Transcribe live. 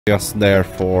Just there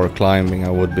for climbing, I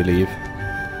would believe.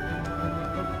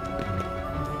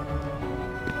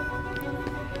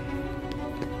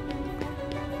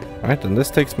 Right, and this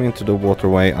takes me into the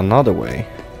waterway another way.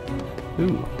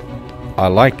 Ooh, I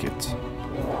like it.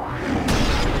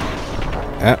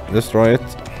 Yeah, destroy it.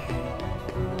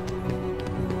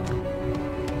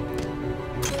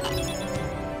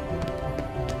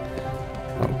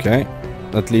 Okay,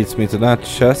 that leads me to that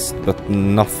chest, but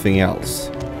nothing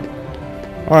else.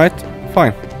 Alright,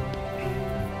 fine.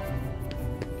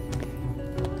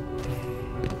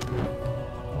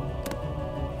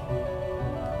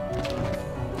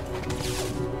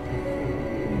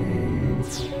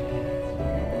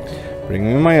 Bring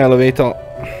me my elevator.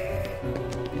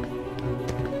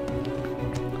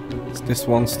 Is this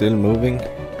one still moving?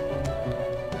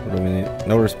 What do we need?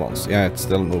 No response. Yeah, it's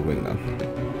still moving then.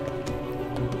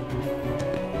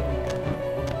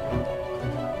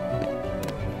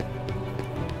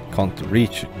 Can't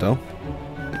reach it though.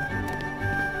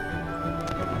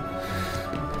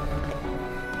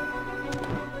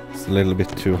 It's a little bit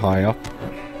too high up.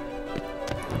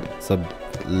 It's a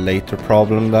later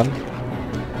problem then.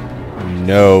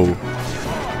 No.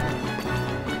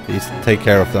 Please take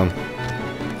care of them.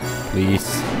 Please.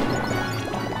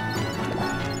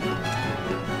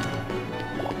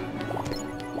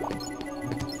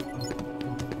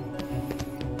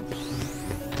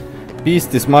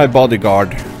 Beast is my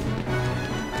bodyguard.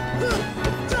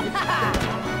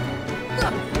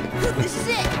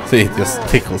 See, it just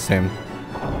tickles him.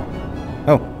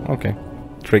 Oh, okay.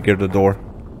 Trigger the door.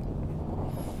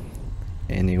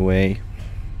 Anyway.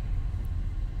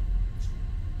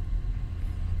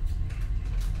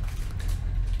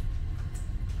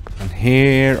 And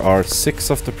here are 6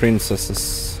 of the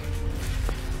princesses.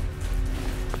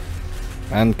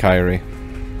 And Kairi.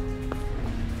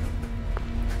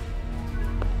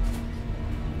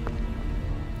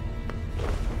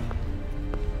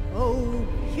 Oh,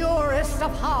 purest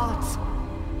of hearts,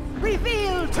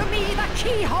 reveal to me the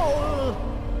keyhole!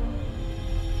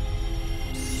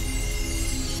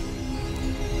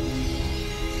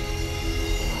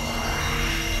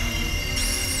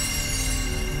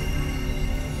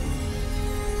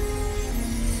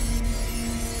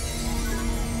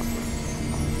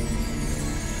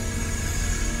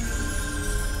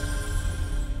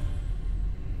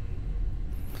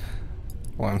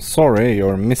 Well, I'm sorry,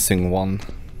 you're missing one.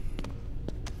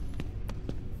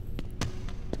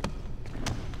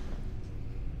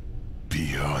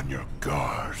 Be on your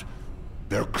guard.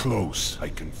 They're close, I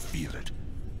can feel it.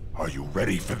 Are you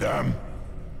ready for them?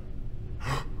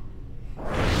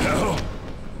 No!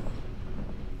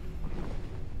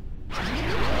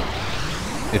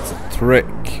 It's a trick.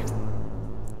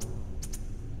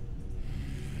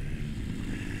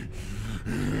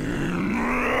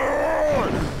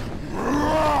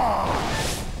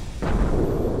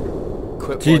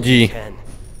 GG.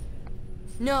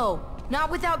 No, not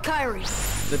without Kairi.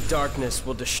 The darkness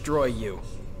will destroy you.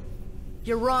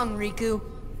 You're wrong, Riku.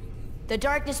 The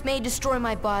darkness may destroy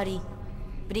my body,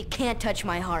 but it can't touch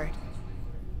my heart.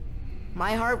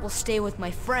 My heart will stay with my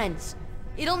friends.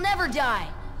 It'll never die.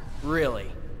 Really?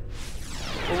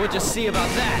 Well, we'll just see about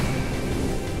that.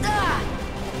 Ah!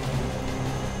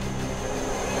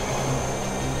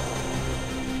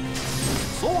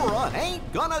 Sora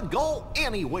ain't gonna go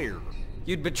anywhere.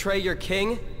 You'd betray your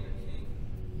king?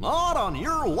 Not on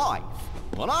your life.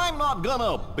 But I'm not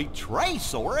gonna betray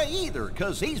Sora either,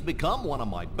 cause he's become one of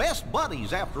my best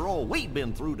buddies after all we've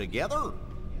been through together.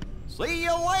 See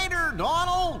you later,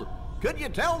 Donald. Could you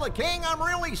tell the king I'm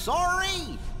really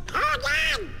sorry? Hold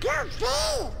on, Goofy!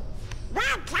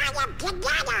 We'll try them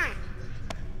together!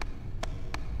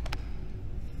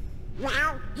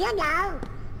 Well, you know,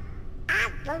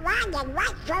 I'm the one that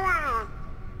went for her.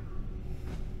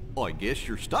 I guess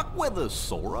you're stuck with us,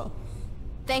 Sora.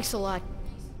 Thanks a lot,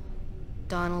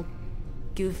 Donald,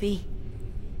 Goofy.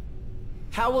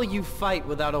 How will you fight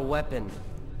without a weapon?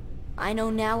 I know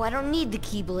now I don't need the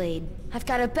Keyblade. I've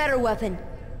got a better weapon.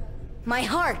 My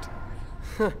heart!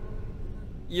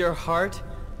 Your heart?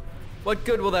 What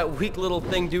good will that weak little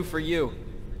thing do for you?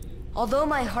 Although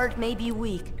my heart may be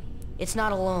weak, it's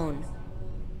not alone.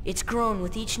 It's grown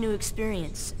with each new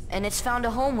experience, and it's found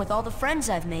a home with all the friends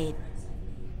I've made.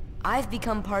 I've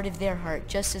become part of their heart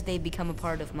just as they've become a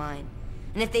part of mine.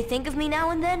 And if they think of me now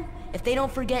and then, if they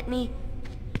don't forget me,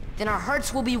 then our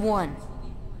hearts will be one.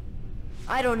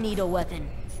 I don't need a weapon.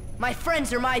 My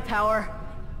friends are my power.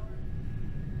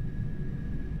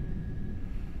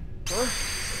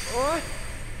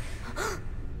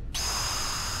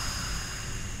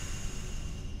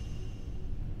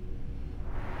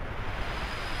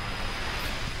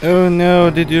 Oh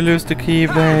no, did you lose the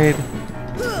Keyblade?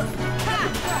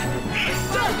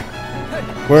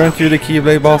 Weren't you the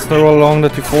Keyblade master all along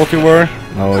that you thought you were?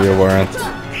 No, you weren't.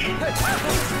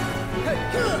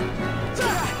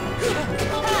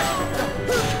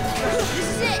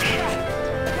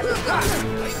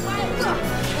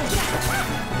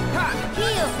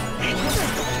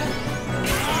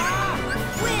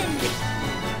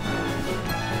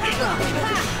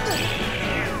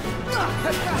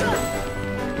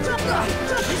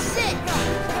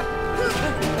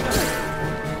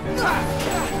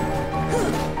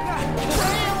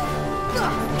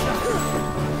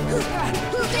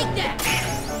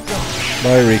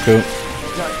 Bye, Riku.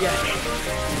 Not yet.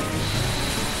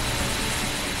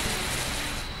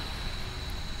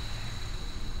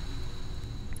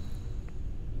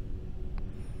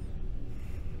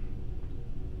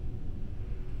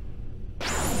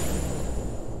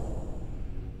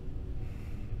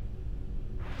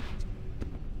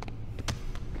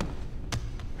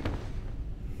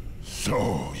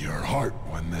 So, your heart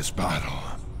won this battle.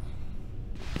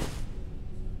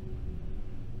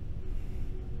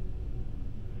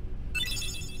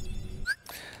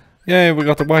 Yay, we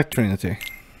got the White Trinity.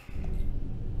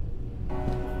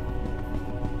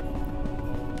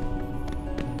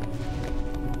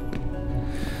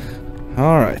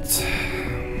 Alright.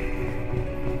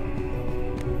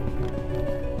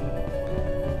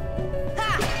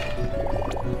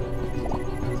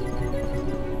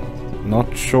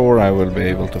 Not sure I will be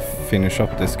able to finish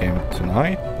up this game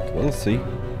tonight, but we'll see.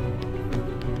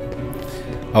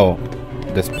 Oh,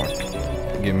 this part.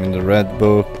 Give me the red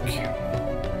book.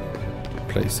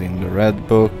 Placing the red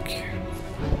book.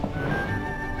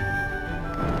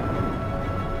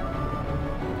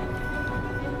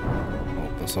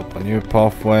 Opens up a new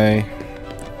pathway.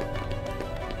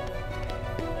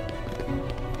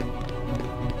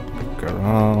 Look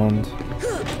around.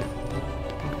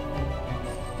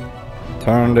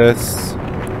 Turn this.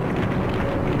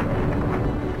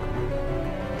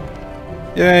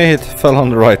 Yay, it fell on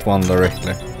the right one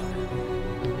directly.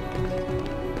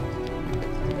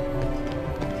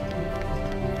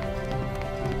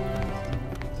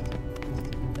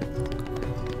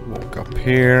 Walk up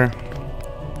here.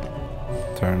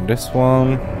 Turn this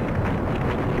one.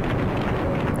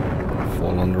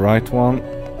 Fall on the right one.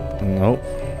 Nope.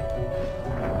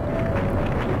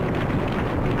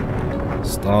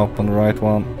 Stop on the right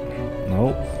one.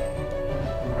 Nope.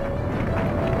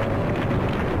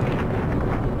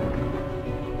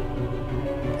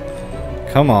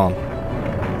 Come on.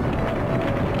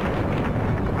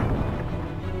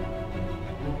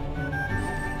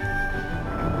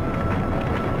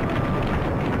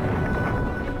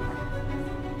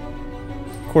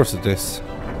 Of course it is.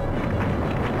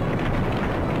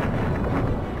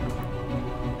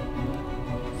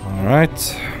 All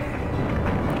right.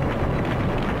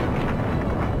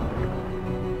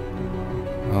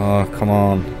 Oh, come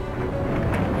on.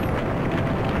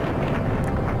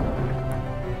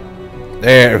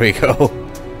 There we go.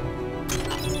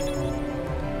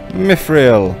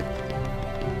 Mithril.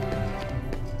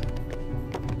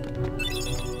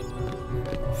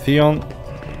 Theon.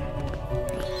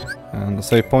 And the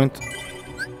save point.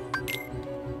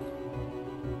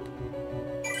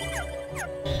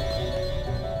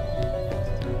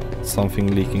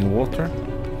 Something leaking water.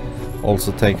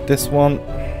 Also take this one.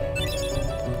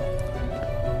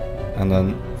 And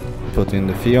then put in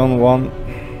the Theon one.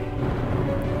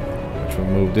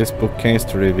 Remove this bookcase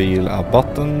to reveal a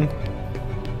button.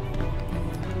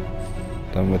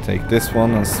 Then we take this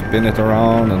one and spin it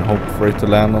around and hope for it to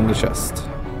land on the chest.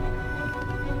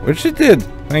 Which it did!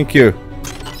 Thank you!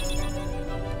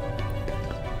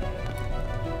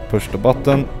 Push the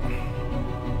button.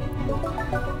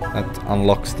 That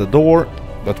unlocks the door,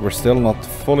 but we're still not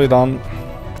fully done.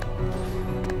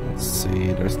 Let's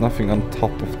see, there's nothing on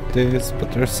top of this,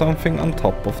 but there's something on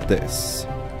top of this.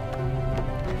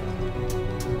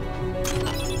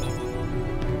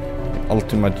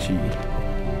 Ultima G.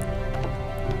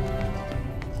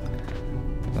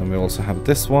 Then we also have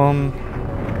this one.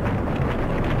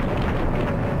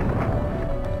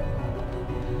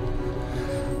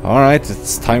 Alright,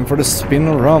 it's time for the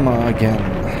Spinorama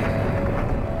again.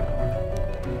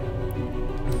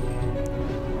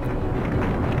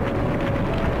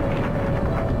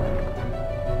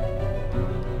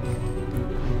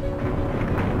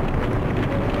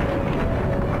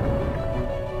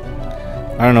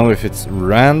 I don't know if it's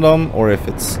random or if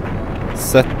it's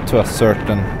set to a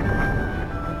certain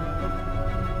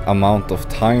amount of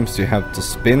times you have to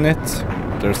spin it.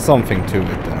 There's something to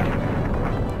it there.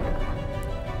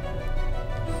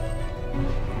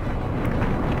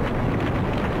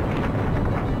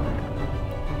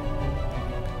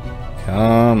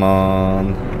 Come on.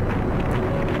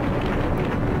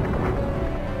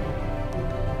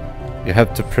 You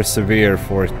have to persevere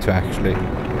for it to actually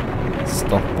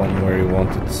stop on where you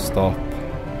want it to stop.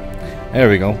 There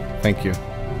we go. Thank you.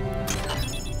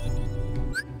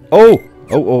 Oh!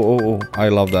 Oh, I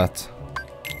love that.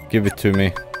 Give it to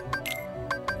me.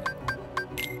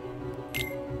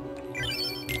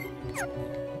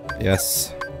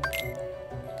 Yes.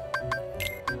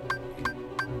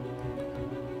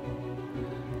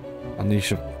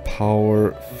 Unleash a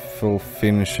powerful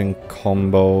finishing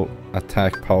combo.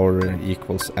 Attack power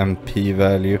equals MP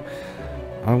value.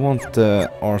 I want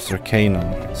the Ars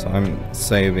Arcanum, so I'm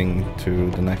saving to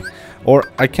the next. Or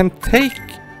I can take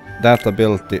that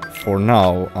ability for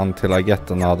now until I get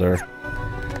another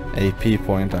AP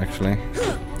point actually.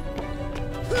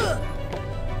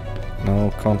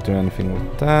 No, can't do anything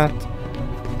with that.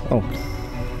 Oh.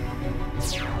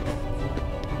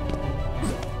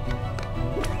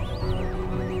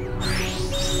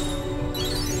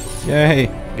 Yay!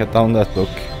 Get down that book.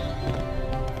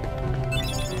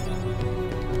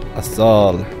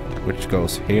 Asal, which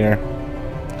goes here.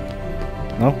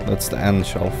 No, that's the end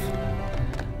shelf.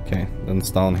 Okay, then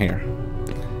it's down here.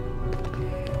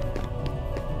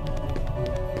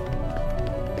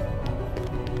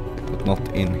 But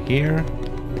not in here.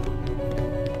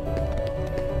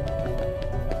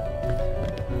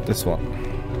 This one.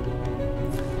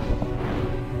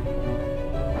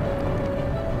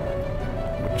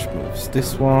 Which moves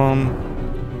this one.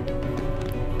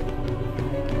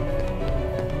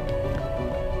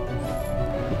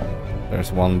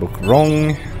 There's one book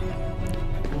wrong.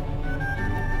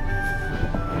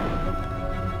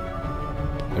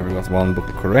 There we got one book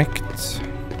correct.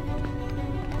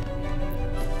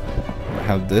 I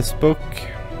have this book.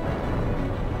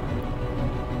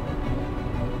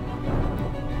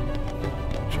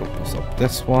 Which opens up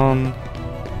this one.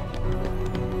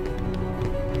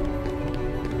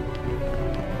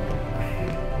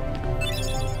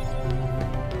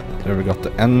 There we got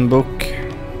the N book.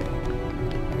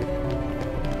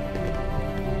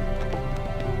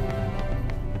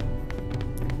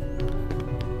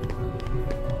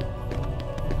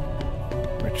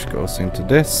 Goes into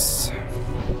this.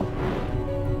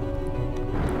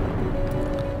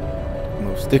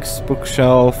 Moves this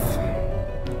bookshelf.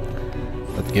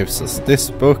 That gives us this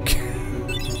book.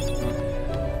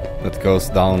 That goes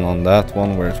down on that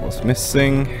one where it was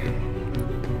missing.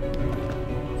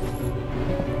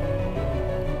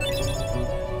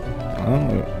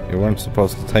 Oh, you weren't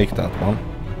supposed to take that one.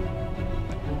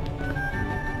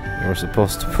 You were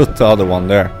supposed to put the other one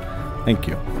there. Thank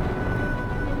you.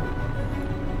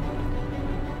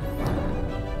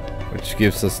 Which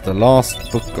gives us the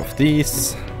last book of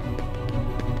these.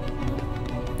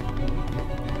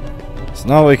 So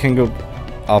now we can go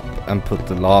up and put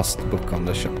the last book on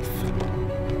the shelf.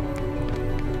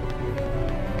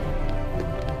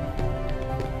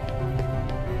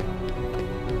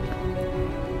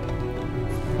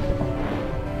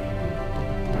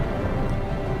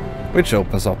 Which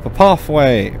opens up a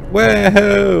pathway.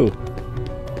 Woohoo!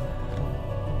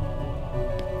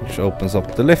 Which opens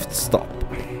up the lift stop.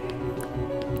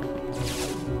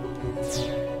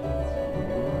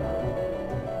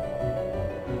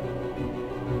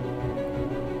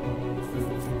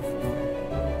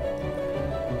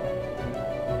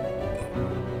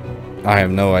 I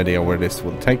have no idea where this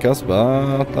will take us,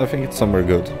 but I think it's somewhere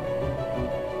good.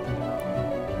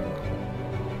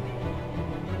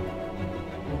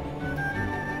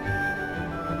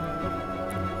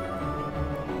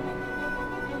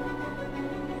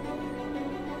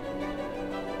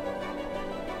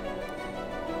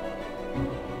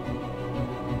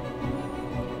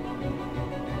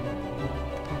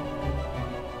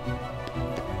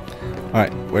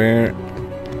 Alright, where...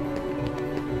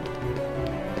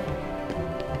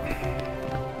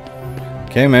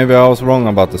 Okay, maybe I was wrong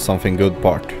about the something good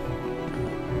part.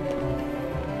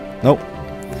 Nope.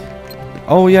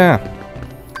 Oh yeah.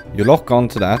 You lock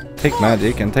onto that, take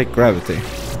magic and take gravity.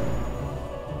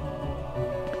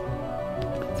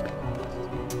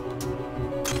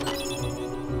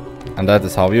 And that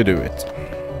is how you do it.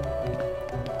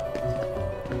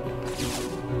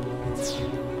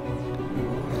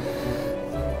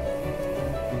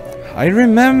 I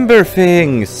remember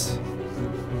things!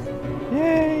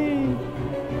 Yay!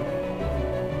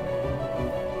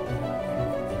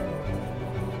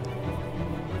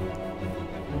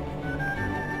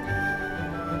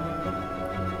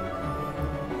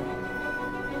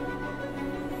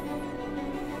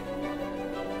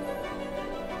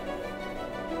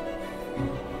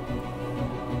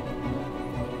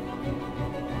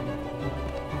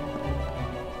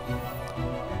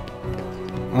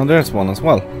 Oh, there's one as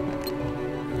well.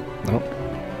 No.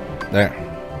 There.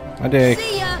 Hi, Dick.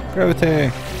 See ya!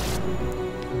 Gravity.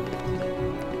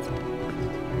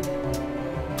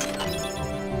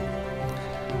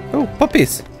 Oh,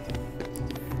 puppies.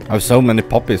 I have so many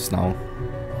puppies now.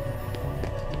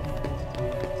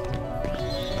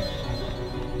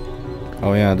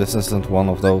 Oh yeah, this isn't one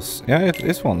of those. Yeah, it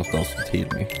is one of those that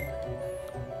healed me.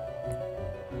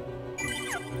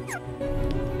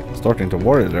 Starting to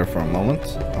worry there for a moment.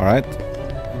 Alright.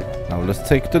 Now let's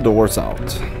take the doors out.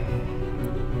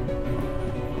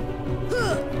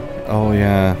 Oh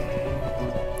yeah.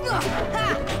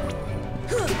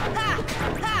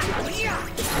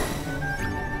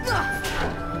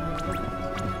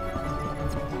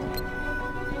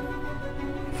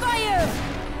 Fire!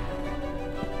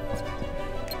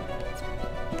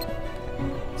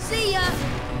 See ya!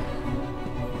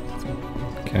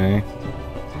 Okay.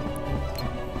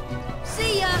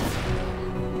 See ya!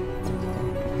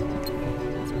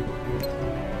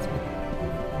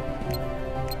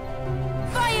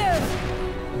 Fire!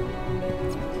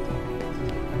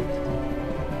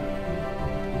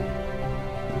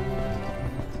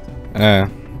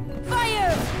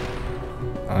 Fire!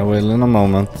 I will in a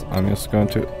moment. I'm just going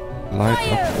to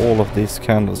light up all of these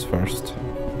candles first.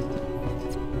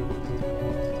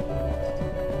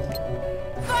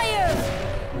 Fire!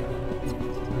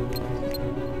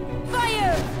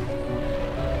 Fire!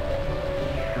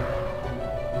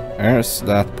 There's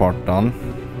that part done.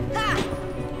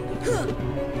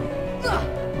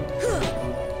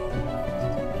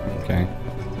 Okay.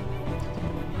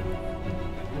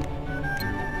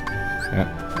 Yeah.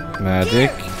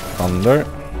 Magic. Thunder.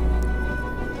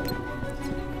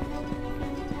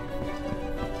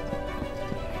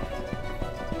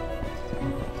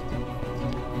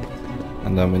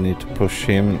 And then we need to push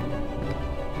him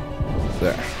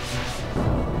there.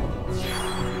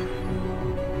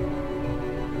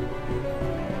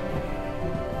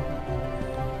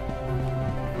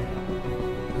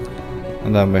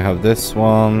 And then we have this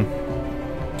one,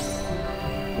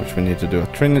 which we need to do a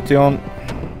Trinity on.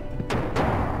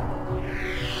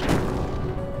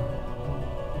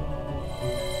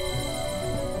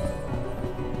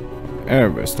 There,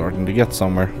 we're starting to get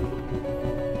somewhere.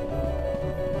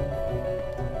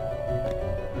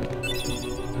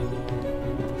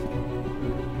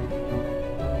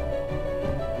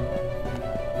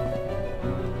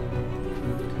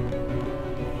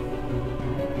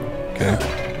 Okay.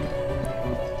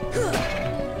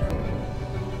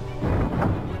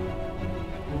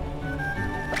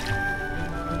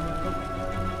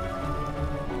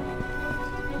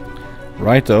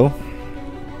 Righto.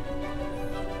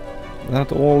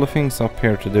 That's all the things up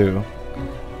here to do.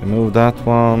 Remove that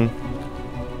one.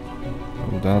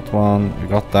 Move that one. We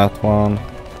got that one.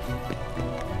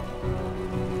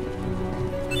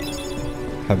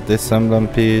 Have this emblem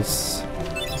piece.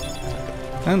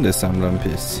 And this emblem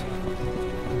piece.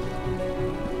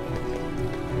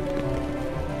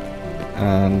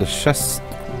 And the chest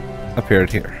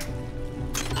appeared here.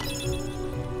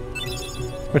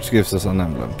 Which gives us an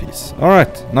emblem piece.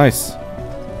 Alright, nice.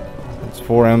 That's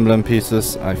 4 emblem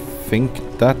pieces. I think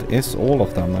that is all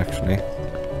of them actually.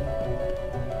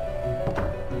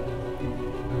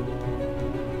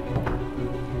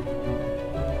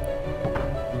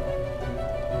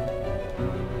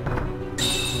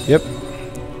 Yep.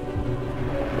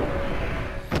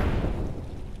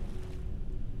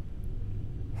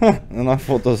 And I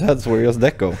thought those heads were just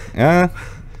deco. Yeah.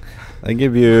 They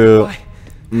give you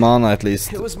mana at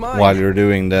least while you're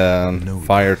doing the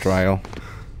fire trial.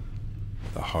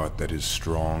 The heart that is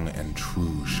strong and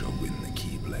true shall win the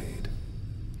Keyblade.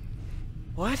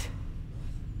 What?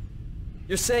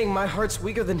 You're saying my heart's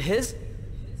weaker than his?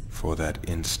 For that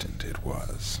instant it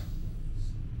was.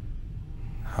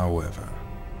 However,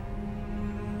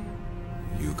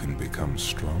 you can become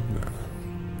stronger.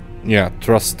 Yeah,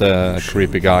 trust the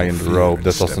creepy guy in the robe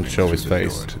that doesn't show his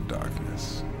face. To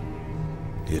darkness.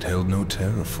 It held no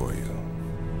terror for you.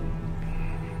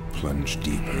 Plunge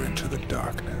deeper into the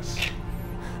darkness,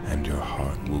 and your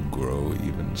heart will grow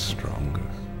even stronger.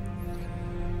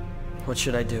 What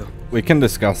should I do? We can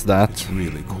discuss that. It's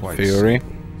really quite theory.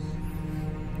 simple.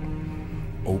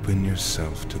 Open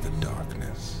yourself to the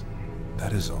darkness.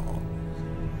 That is all.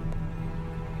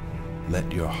 Let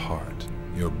your heart,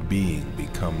 your being,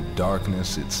 become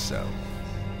darkness itself.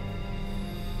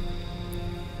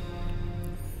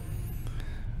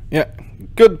 Yeah,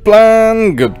 good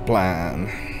plan, good plan.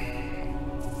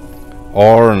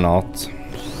 Or not.